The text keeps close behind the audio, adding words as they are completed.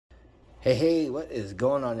Hey, what is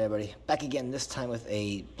going on, everybody? Back again, this time with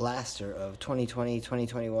a blaster of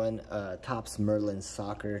 2020-2021 Topps Merlin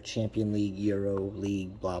Soccer Champion League, Euro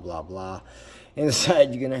League, blah, blah, blah.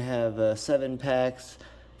 Inside, you're going to have 7 packs,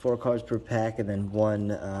 4 cards per pack, and then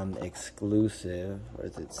 1 exclusive. Where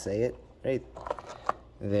does it say it? Right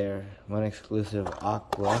there. 1 exclusive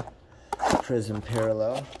Aqua Prism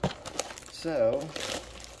Parallel. So,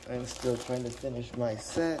 I'm still trying to finish my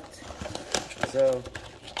set. So,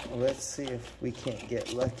 let's see if we can't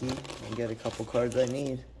get lucky and get a couple cards I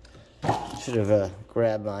need. Should have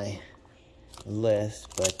grabbed my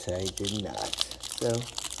list, but I did not. So,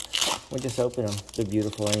 we'll just open them. They're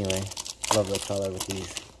beautiful anyway. Love the color with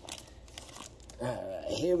these. Alright,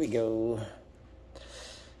 here we go.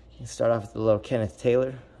 Start off with the little Kenneth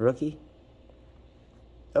Taylor rookie.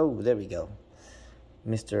 Oh, there we go.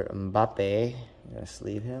 Mr. Mbappe. I'm going to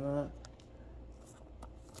sleeve him up.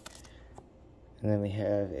 And then we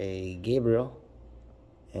have a Gabriel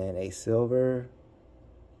and a silver.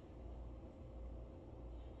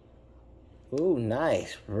 Ooh,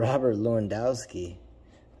 nice. Robert Lewandowski.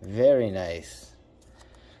 Very nice.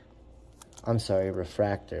 I'm sorry,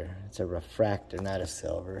 refractor. It's a refractor, not a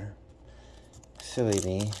silver. Silly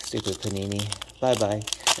me. Stupid Panini. Bye-bye.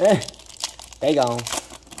 They gone.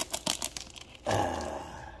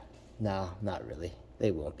 No, not really. They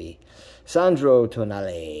won't be. Sandro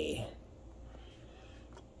Tonali.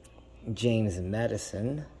 James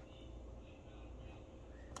Madison.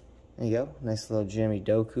 There you go. Nice little Jeremy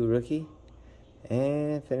Doku rookie.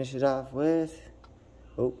 And finish it off with,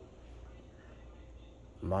 oh,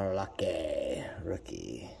 Marlake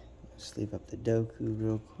rookie. Sleeve up the Doku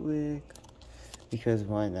real quick, because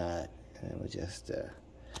why not? And we'll just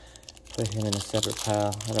put him in a separate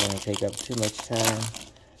pile. I don't want to take up too much time.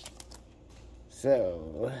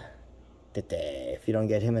 So, if you don't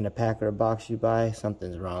get him in a pack or a box you buy,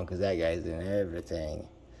 something's wrong, because that guy's in everything.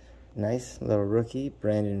 Nice little rookie,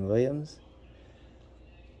 Brandon Williams.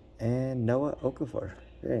 And Noah Okafor.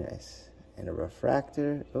 Very nice. And a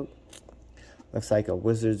refractor. Oh, looks like a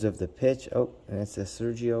Wizards of the Pitch. Oh, and it's a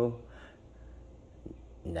Sergio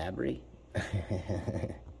Gnabry.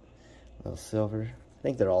 Little silver. I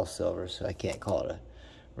think they're all silver, so I can't call it a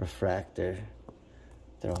refractor.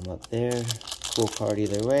 Throw them up there. Cool card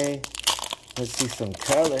either way. Let's see some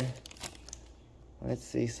color. Let's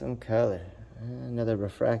see some color. Another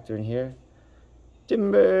refractor in here.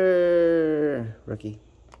 Timber rookie.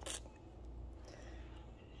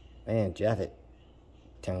 And Japhet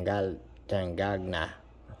Tangagna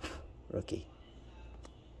rookie.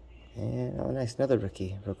 And oh, nice, another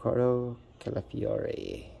rookie. Ricardo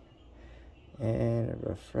Calafiore. And a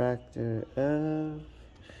refractor of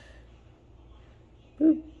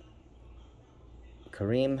boop,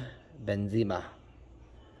 Karim Benzema.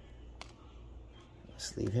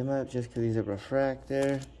 Let's leave him up just because he's a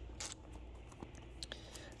refractor.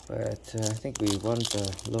 But I think we want the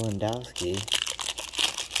Lewandowski.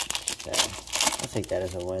 I'll take that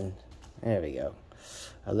as a win. There we go.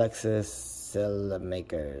 Alexis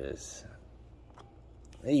Selemakers.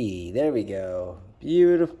 Hey, there we go.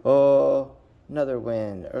 Beautiful. Another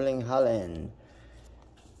win. Erling Haaland.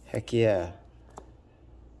 Heck yeah.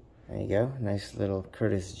 There you go. Nice little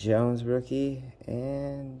Curtis Jones rookie.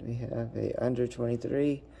 And we have a under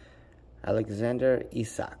 23 Alexander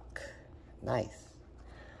Isak. Nice.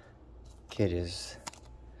 Kid is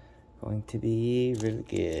going to be really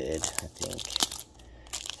good, I think.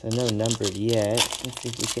 So no numbered yet. Let's see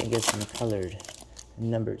if we can get some colored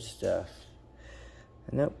numbered stuff.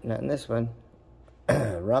 Nope, not in this one.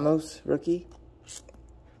 Ramos rookie.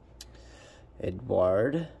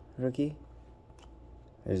 Edouard rookie.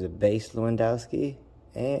 There's a base Lewandowski.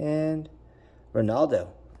 And Ronaldo.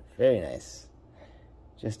 Very nice.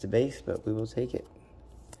 Just a base, but we will take it.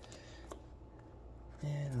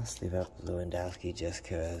 And let's leave up Lewandowski just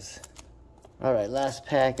because. Alright, last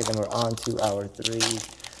pack, and then we're on to our 3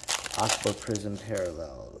 Aqua Prism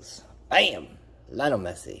Parallels. Bam! Lionel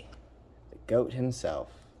Messi. The GOAT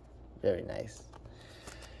himself. Very nice.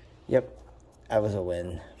 Yep, that was a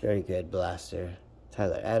win. Very good blaster.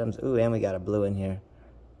 Tyler Adams. Ooh, and we got a blue in here.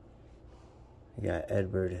 We got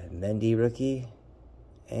Edward Mendy rookie.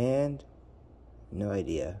 And no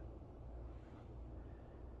idea.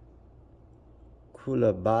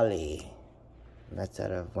 Koulibaly. That's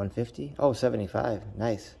out of 150. Oh, 75.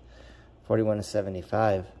 Nice. 41 to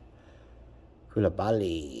 75.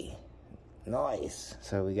 Koulibaly. Nice.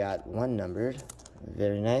 So we got 1 numbered.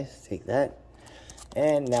 Very nice. Take that.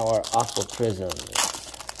 And now our Aqua Prisms.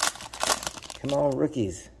 Come on,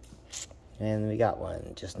 rookies. And we got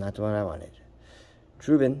one. Just not the one I wanted.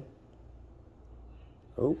 Trubin.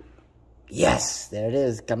 Oh, Yes, there it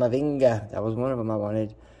is. Camavinga. That was one of them I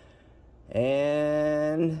wanted.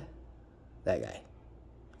 And that guy.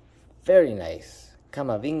 Very nice.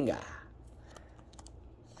 Camavinga.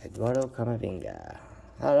 Eduardo Camavinga.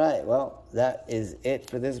 Alright, well, that is it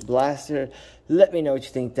for this blaster. Let me know what you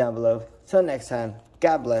think down below. Till next time,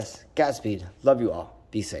 God bless, Godspeed, love you all,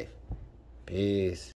 be safe. Peace.